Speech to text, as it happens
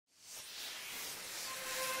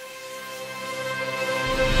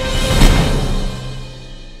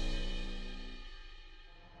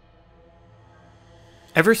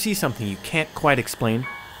Ever see something you can't quite explain?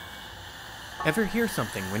 Ever hear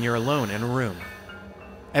something when you're alone in a room?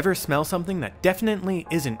 Ever smell something that definitely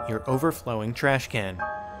isn't your overflowing trash can?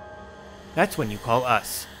 That's when you call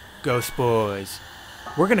us, Ghost Boys.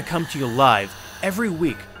 We're gonna come to you live every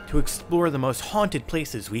week to explore the most haunted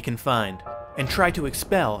places we can find and try to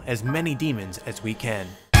expel as many demons as we can.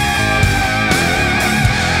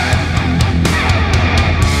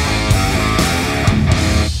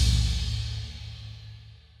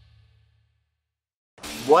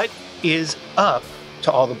 What is up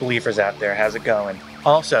to all the believers out there? How's it going?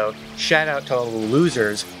 Also, shout out to all the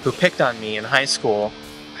losers who picked on me in high school.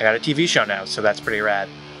 I got a TV show now, so that's pretty rad.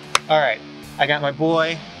 Alright, I got my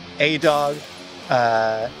boy, A-Dog,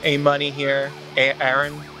 A-Money here,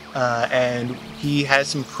 Aaron, and he has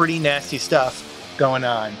some pretty nasty stuff going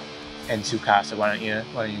on. And Tsukasa, why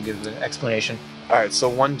don't you give the explanation? Alright, so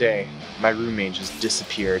one day, my roommate just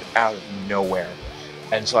disappeared out of nowhere.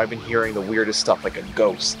 And so I've been hearing the weirdest stuff, like a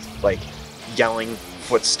ghost, like yelling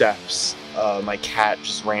footsteps, my cat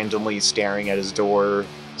just randomly staring at his door,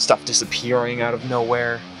 stuff disappearing out of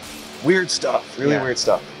nowhere. Weird stuff, really weird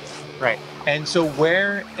stuff. Right. And so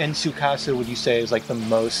where in Tsukasa would you say is like the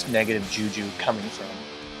most negative juju coming from?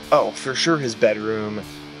 Oh, for sure his bedroom,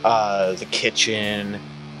 the kitchen,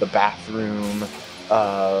 the bathroom,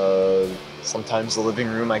 sometimes the living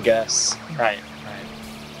room, I guess. Right.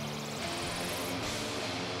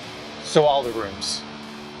 So all the rooms?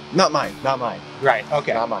 Not mine. Right,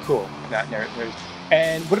 okay, not mine. Cool.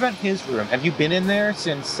 And what about his room? Have you been in there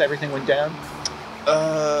since everything went down?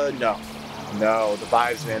 No. No, the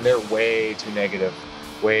vibes, man, they're way too negative.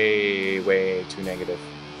 Way too negative.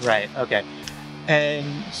 Right, okay.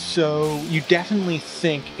 And so you definitely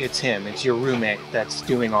think it's him, it's your roommate that's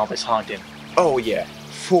doing all this haunting? Oh yeah,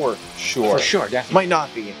 for sure. For sure, definitely. Might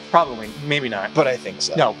not be. Probably, maybe not. But I think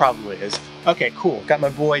so. No, probably is. Okay, cool. Got my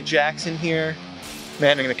boy Jackson here,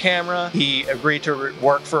 manning the camera. He agreed to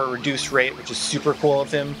work for a reduced rate, which is super cool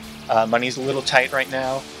of him. Money's a little tight right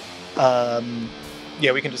now.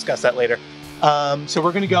 Yeah, we can discuss that later. So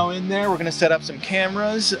we're gonna go in there, we're gonna set up some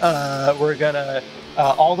cameras, we're gonna,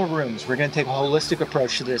 all the rooms, we're gonna take a holistic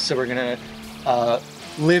approach to this. So we're gonna,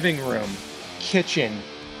 living room, kitchen,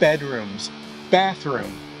 bedrooms,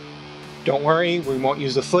 bathroom. Don't worry, we won't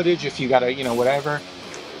use the footage if you gotta, whatever,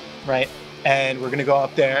 right? And we're gonna go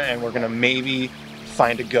up there and we're gonna maybe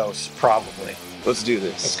find a ghost, probably. Let's do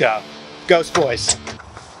this. Let's go. Ghost Boys.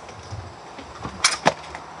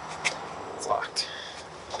 It's locked.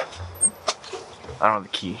 I don't have the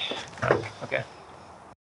key. Okay.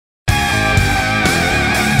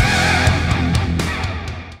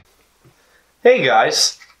 Hey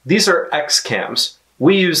guys, these are X-cams.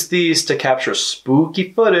 We use these to capture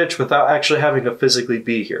spooky footage without actually having to physically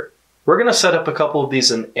be here. We're going to set up a couple of these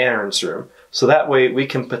in Aaron's room, so that way we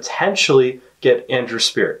can potentially get Andrew's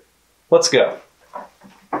spirit. Let's go.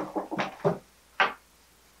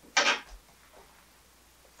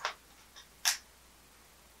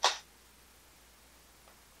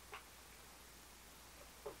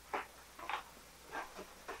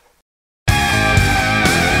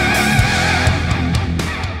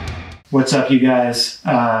 What's up, you guys?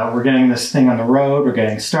 We're getting this thing on the road. We're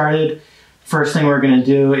getting started. First thing we're going to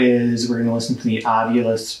do is we're going to listen to the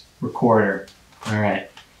Ovilus recorder. All right.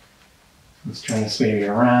 Let's turn this baby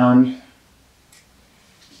around.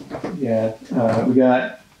 Yeah, we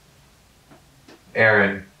got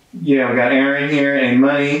Aaron. Yeah, we got Aaron here and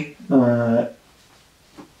Money. What's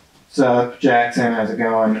up, Jackson? How's it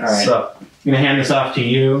going? All right. What's up? I'm going to hand this off to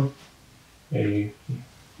you. Maybe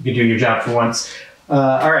you can do your job for once.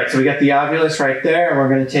 All right, so we got the Ovilus right there, and we're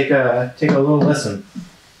going to take a little listen.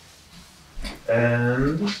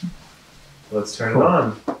 And let's turn it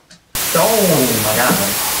on. Oh my God!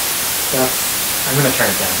 I'm going to turn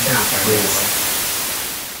it down. Yeah, please.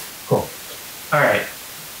 Cool. All right.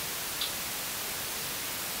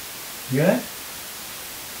 You got it?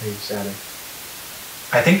 Are you chatting?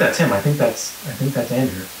 I think that's him. I think that's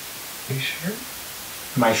Andrew. Are you sure?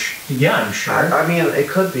 Am I yeah, I'm sure. I mean, it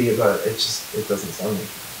could be, but it doesn't sound like it.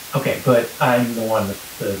 Okay, but I'm the one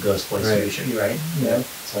with the Ghost Boy solution, right? Yeah.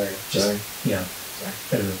 Sorry. Yeah. Sorry.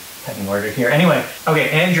 Bit of a pecking order here. Anyway, okay,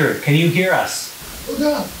 Andrew, can you hear us? Oh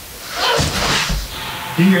God.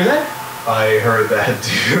 Did you hear that? I heard that,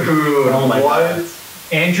 dude. Oh my God.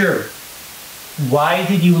 Andrew, why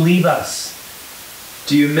did you leave us?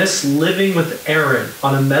 do you miss living with Aaron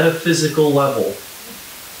on a metaphysical level?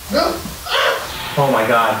 No. Oh my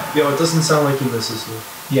God. Yo, it doesn't sound like he misses you.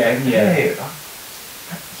 Yeah. Hey,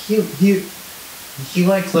 he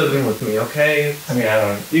likes living with me, okay? I mean, I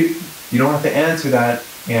don't... You don't have to answer that,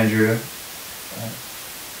 Andrew. Do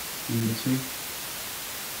you miss me?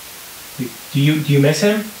 Do you miss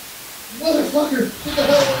him? Motherfucker! What the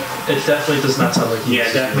hell? It definitely does not sound like he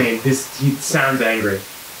Yeah, definitely. He sounds angry.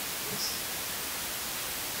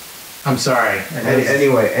 I'm sorry.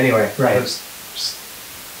 Anyway. Right.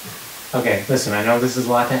 Okay, listen, I know this is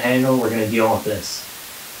a lot to handle. We're going to deal with this.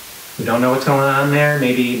 We don't know what's going on there.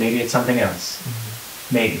 Maybe it's something else.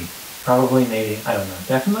 Maybe. Probably, maybe. I don't know.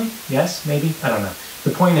 Definitely? Yes? Maybe? I don't know.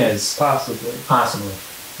 The point is... Possibly.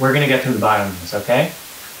 We're going to get to the bottom of this, okay?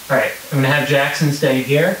 Alright, I'm going to have Jackson stay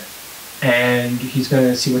here. And he's going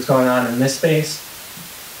to see what's going on in this space.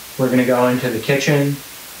 We're going to go into the kitchen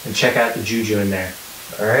and check out the juju in there.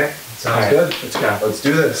 Alright, sounds good. Let's go. Let's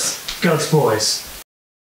do this. Ghost boys.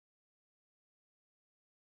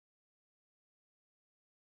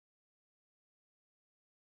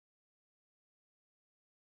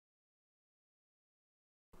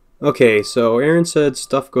 Okay, so Aaron said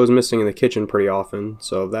stuff goes missing in the kitchen pretty often,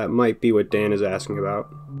 so that might be what Dan is asking about.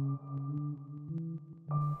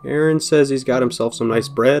 Aaron says he's got himself some nice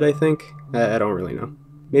bread, I think. I don't really know.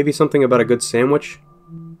 Maybe something about a good sandwich?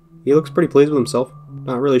 He looks pretty pleased with himself.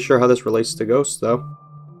 Not really sure how this relates to ghosts, though.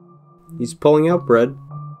 He's pulling out bread,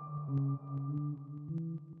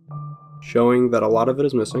 showing that a lot of it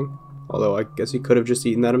is missing, although I guess he could have just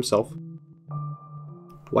eaten that himself.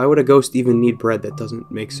 Why would a ghost even need bread? That doesn't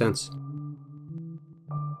make sense.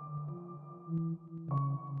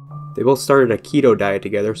 They both started a keto diet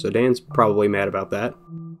together, so Dan's probably mad about that.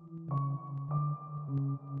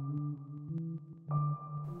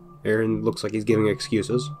 Aaron looks like he's giving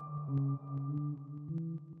excuses.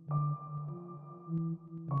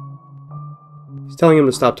 He's telling him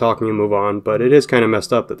to stop talking and move on, but it is kind of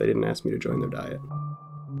messed up that they didn't ask me to join their diet.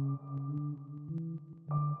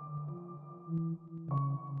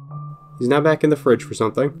 He's now back in the fridge for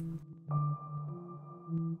something.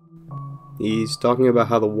 He's talking about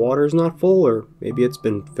how the water's not full, or maybe it's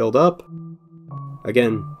been filled up.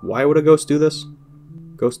 Again, why would a ghost do this?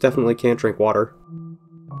 Ghosts definitely can't drink water.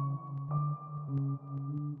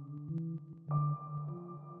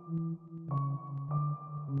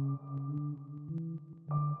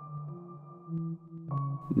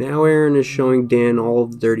 Now Aaron is showing Dan all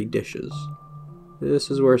of the dirty dishes.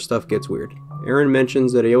 This is where stuff gets weird. Aaron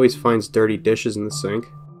mentions that he always finds dirty dishes in the sink.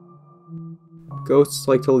 Ghosts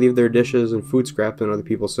like to leave their dishes and food scraps in other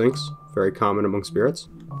people's sinks, very common among spirits.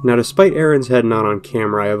 Now, despite Aaron's head not on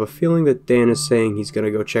camera, I have a feeling that Dan is saying he's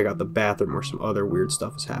gonna go check out the bathroom where some other weird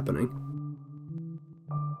stuff is happening.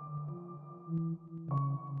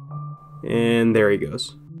 And there he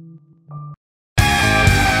goes.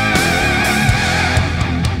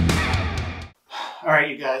 Alright,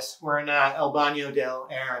 you guys. We're in El Baño del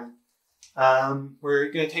Aaron.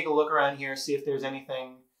 We're going to take a look around here, see if there's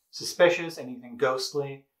anything suspicious, anything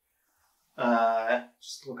ghostly.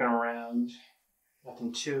 Just looking around.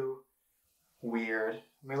 Nothing too weird. Let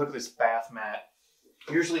me look at this bath mat.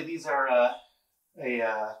 Usually these are a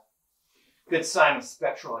good sign of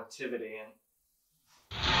spectral activity. And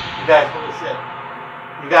you guys, holy shit.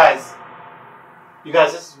 You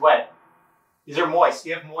guys, this is wet. These are moist.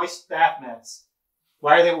 You have moist bath mats.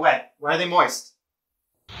 Why are they wet? Why are they moist?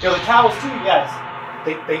 Yo, the towels too, you guys.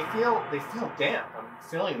 They feel damp. I'm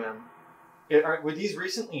feeling them. Were these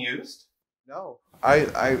recently used? No.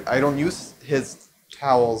 I don't use his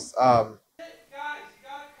towels. Guys, you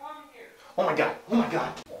gotta come here. Oh my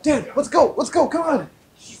god. Dad, let's go, come on.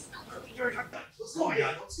 Oh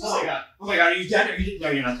my god, are you dead? No,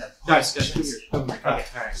 you're not dead. Guys, come here. Oh my god.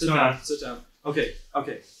 Alright, Sit down. Okay.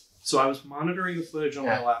 So I was monitoring the footage on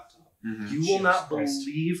my laptop. Mm-hmm. You will not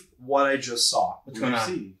believe what I just saw. What's going on?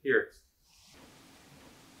 See here.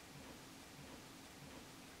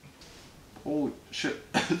 Holy shit,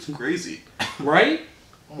 it's crazy. Right?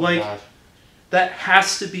 Oh my god. That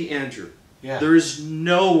has to be Andrew. Yeah. There's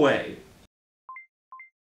no way.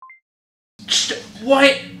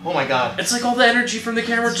 What? Oh my god. It's like all the energy from the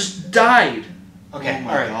camera just died. Okay, Oh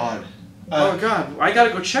my alright. god. Oh god, I gotta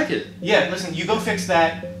go check it. Yeah, listen, you go fix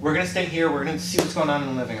that. We're gonna stay here. We're gonna see what's going on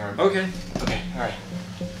in the living room. Okay. Okay, alright.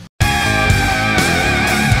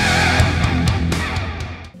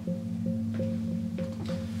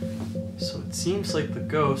 So it seems like the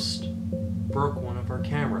ghost broke one of our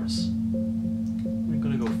cameras. I'm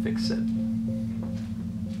gonna go fix it.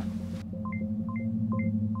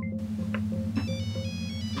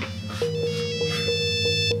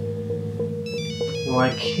 Well,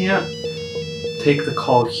 I can't take the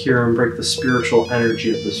call here and break the spiritual energy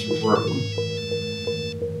of this room.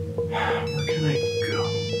 Where can I go?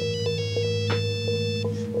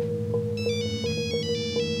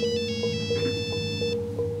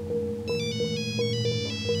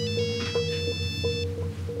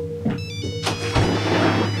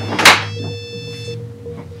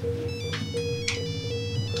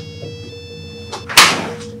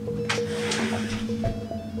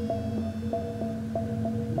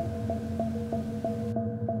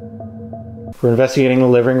 We're investigating the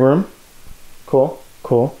living room. Cool,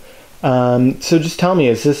 cool. So just tell me,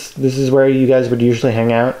 this is where you guys would usually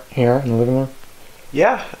hang out here in the living room?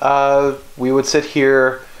 Yeah, we would sit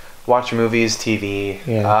here, watch movies, TV.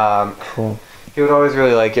 Yeah. Cool. He would always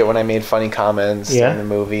really like it when I made funny comments Yeah. in the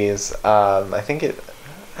movies. I think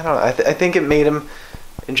it made him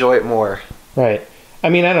enjoy it more. Right. I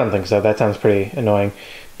mean, I don't think so. That sounds pretty annoying.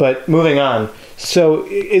 But moving on. So,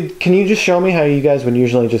 can you just show me how you guys would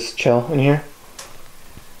usually just chill in here?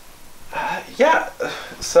 Yeah.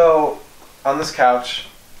 So, on this couch,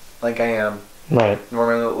 like I am, Right.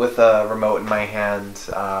 normally with a remote in my hand,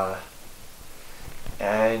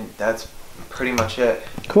 and that's pretty much it.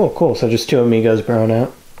 Cool, cool. So just two amigos growing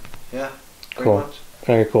out. Yeah. Pretty Cool. much.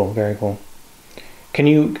 Very cool, very cool. Can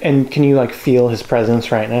you like feel his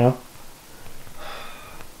presence right now?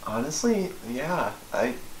 Honestly, yeah.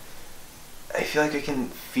 I feel like I can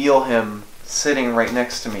feel him sitting right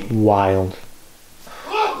next to me. Wild.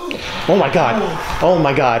 Oh my god. Oh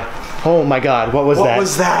my god. Oh my god. What was that? What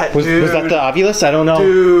was that, Was dude? that the ovulus? I don't know.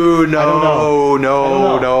 Dude, no, I don't know.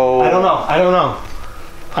 no.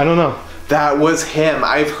 I don't know. That was him.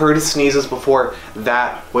 I've heard his sneezes before.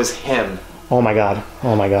 That was him. Oh my god.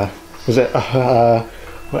 Oh my god. Was it I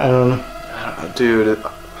don't know. Dude,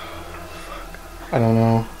 I don't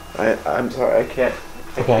know. I'm sorry. I can't.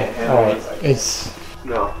 I Okay. can't handle All right. this. It's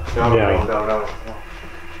No, Yeah.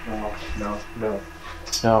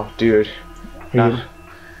 no, dude.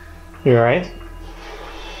 you all right?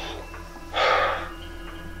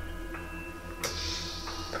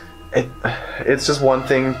 It's just one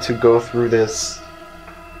thing to go through this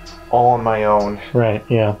all on my own, Right.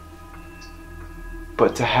 Yeah.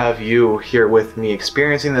 but to have you here with me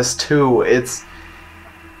experiencing this too,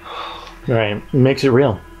 Right. It makes it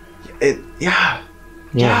real. yeah.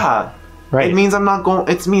 Right. It means I'm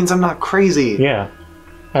not crazy. Yeah.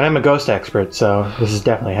 And I'm a ghost expert, so this is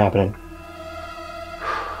definitely happening.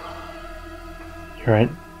 You right?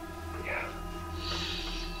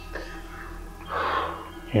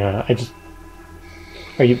 Yeah. I just.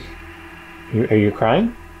 Are you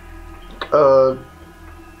crying?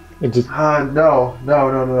 It just. No.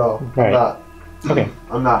 Right. I'm not. Okay.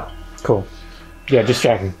 I'm not. Cool. Yeah.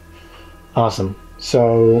 Distracting. Awesome.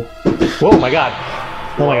 So. Whoa! My God.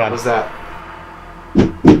 Oh my What God. was that?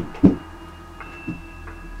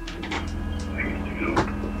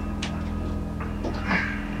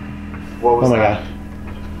 What was Oh my that? God.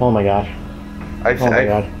 Oh my God. Oh my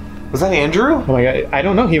God. Was that Andrew? Oh my God. I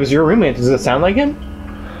don't know. He was your roommate. Does it sound like him?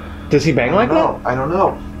 Does he bang like that? I don't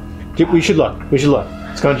know. We should look.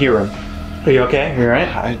 Let's go into your room. Are you okay? Are you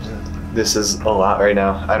alright? This is a lot right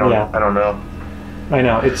now. I don't know. I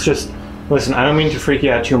know. It's just. Listen, I don't mean to freak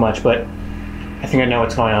you out too much, but I think I know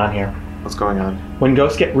what's going on here. What's going on? When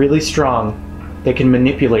ghosts get really strong, they can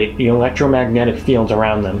manipulate the electromagnetic fields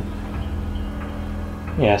around them.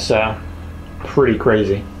 Yeah, so. Pretty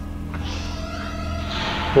crazy.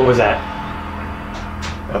 What was that?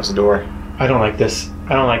 That was the door. I don't like this.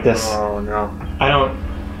 Oh no.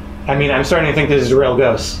 I mean, I'm starting to think this is a real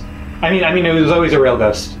ghost. I mean, it was always a real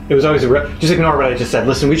ghost. It was always a real... Just ignore what I just said.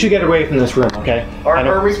 Listen, we should get away from this room, okay?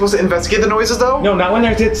 Are we supposed to investigate the noises though? No, not when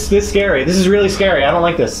it's this scary. This is really scary. I don't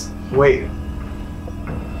like this. Wait.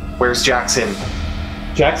 Where's Jackson?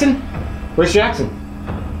 Jackson? Where's Jackson?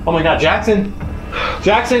 Oh my God, Jackson!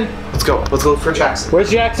 Jackson! Let's go. Let's go for Jackson. Where's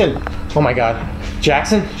Jackson? Oh my God.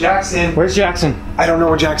 Jackson? Jackson. Where's Jackson? I don't know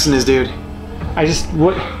where Jackson is, dude.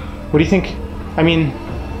 What do you think? I mean,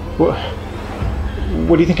 what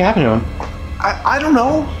do you think happened to him? I don't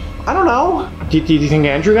know. Do you think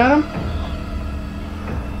Andrew got him?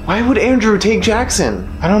 Why would Andrew take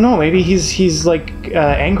Jackson? I don't know. Maybe he's like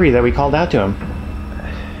angry that we called out to him.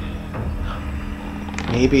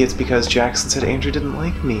 Maybe it's because Jackson said Andrew didn't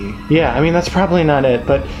like me. Yeah, I mean, that's probably not it.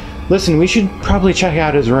 But listen, we should probably check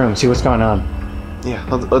out his room, see what's going on. Yeah,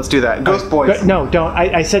 let's do that. Ghost boys. No, don't.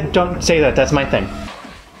 I said don't say that. That's my thing.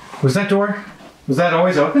 Was that door? Was that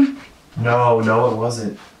always open? No, it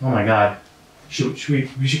wasn't. Oh my God. We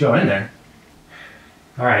should go in there.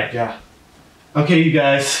 All right. Yeah. Okay, you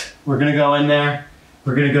guys. We're going to go in there.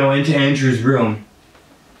 We're going to go into Andrew's room.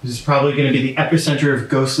 This is probably going to be the epicenter of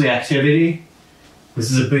ghostly activity.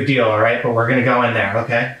 This is a big deal, all right? But we're going to go in there,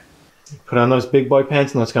 okay? Put on those big boy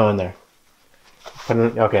pants and let's go in there.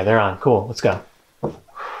 Okay, they're on. Cool. Let's go.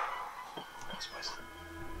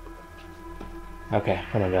 Okay.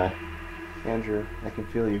 Oh my God. Andrew, I can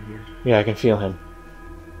feel you here. Yeah, I can feel him.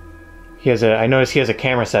 I noticed he has a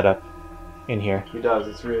camera set up in here. He does.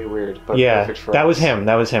 It's really weird, but Yeah, perfect for that us. was him.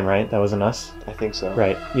 That was him, right? That wasn't us? I think so.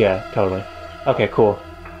 Right. Yeah, totally. Okay, cool.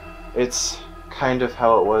 It's kind of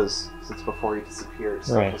how it was since before he disappeared.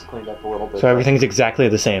 Stuff Right. was cleaned up a little bit. So everything's exactly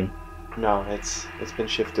the same. No, it's been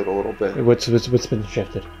shifted a little bit. What's been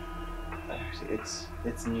shifted? Actually,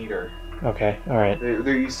 it's neater. Okay, all right.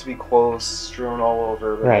 There used to be clothes strewn all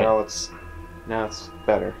over, but Right. now it's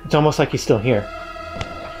better. It's almost like he's still here.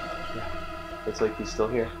 It's like he's still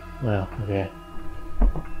here. Wow. Okay.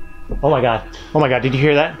 Oh my god. Oh my god. Did you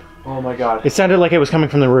hear that? Oh my god. It sounded like it was coming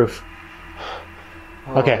from the roof.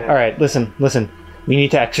 Oh, Okay. man. All right. Listen. We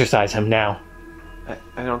need to exercise him now.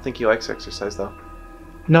 I don't think he likes exercise though.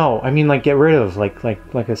 No, I mean like get rid of like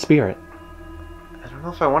a spirit. I don't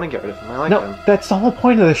know if I want to get rid of him. I like No, him. that's the whole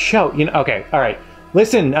point of the show. You know. Okay. All right.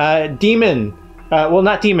 Listen, demon. Well,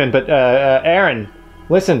 not demon, but Aaron.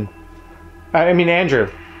 Listen. I mean Andrew.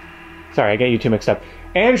 Sorry, I get you two mixed up.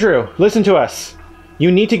 Andrew, listen to us.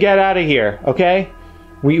 You need to get out of here. Okay.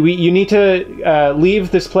 You need to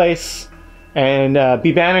leave this place and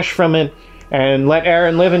be banished from it and let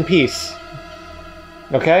Aaron live in peace.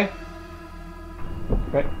 Okay?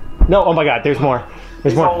 Right. No, oh my god, there's more.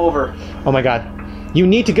 There's He's more. all over. Oh my god. You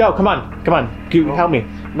need to go. Come on. Help me.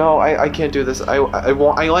 No, I can't do this. I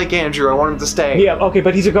like Andrew. I want him to stay. Yeah, okay,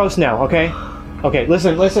 but he's a ghost now, okay? Okay,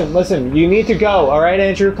 listen. You need to go, alright,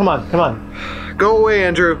 Andrew? Come on. Go away,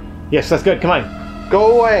 Andrew. Yes, that's good. Come on.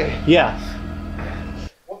 Go away. Yeah.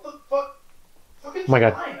 What the fuck? Fucking Oh my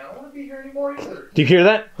god. fine. I don't want to be here anymore either. Do you hear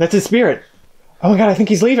that? That's his spirit. Oh my god, I think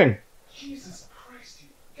he's leaving. Jesus Christ,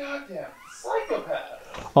 you goddamn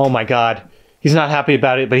psychopath. Oh my god. He's not happy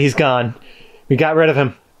about it, but he's gone. We got rid of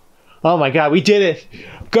him. Oh my god, we did it!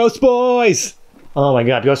 Ghost Boys! Oh my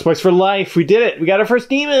god, Ghost Boys for life! We did it! We got our first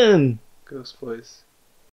demon! Ghost Boys.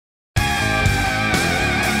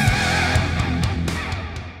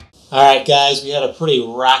 Alright guys, we had a pretty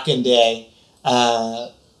rockin' day.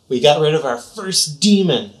 We got rid of our first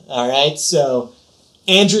demon. Alright, so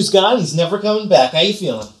Andrew's gone, he's never coming back. How you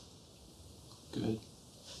feeling? Good.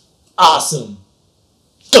 Awesome!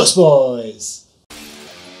 Ghost Boys!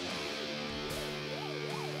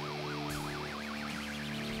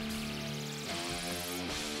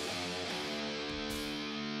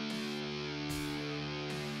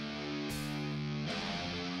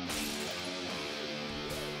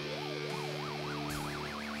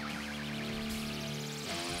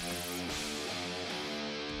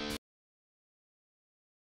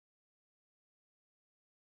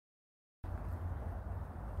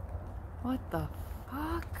 What the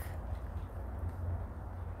fuck?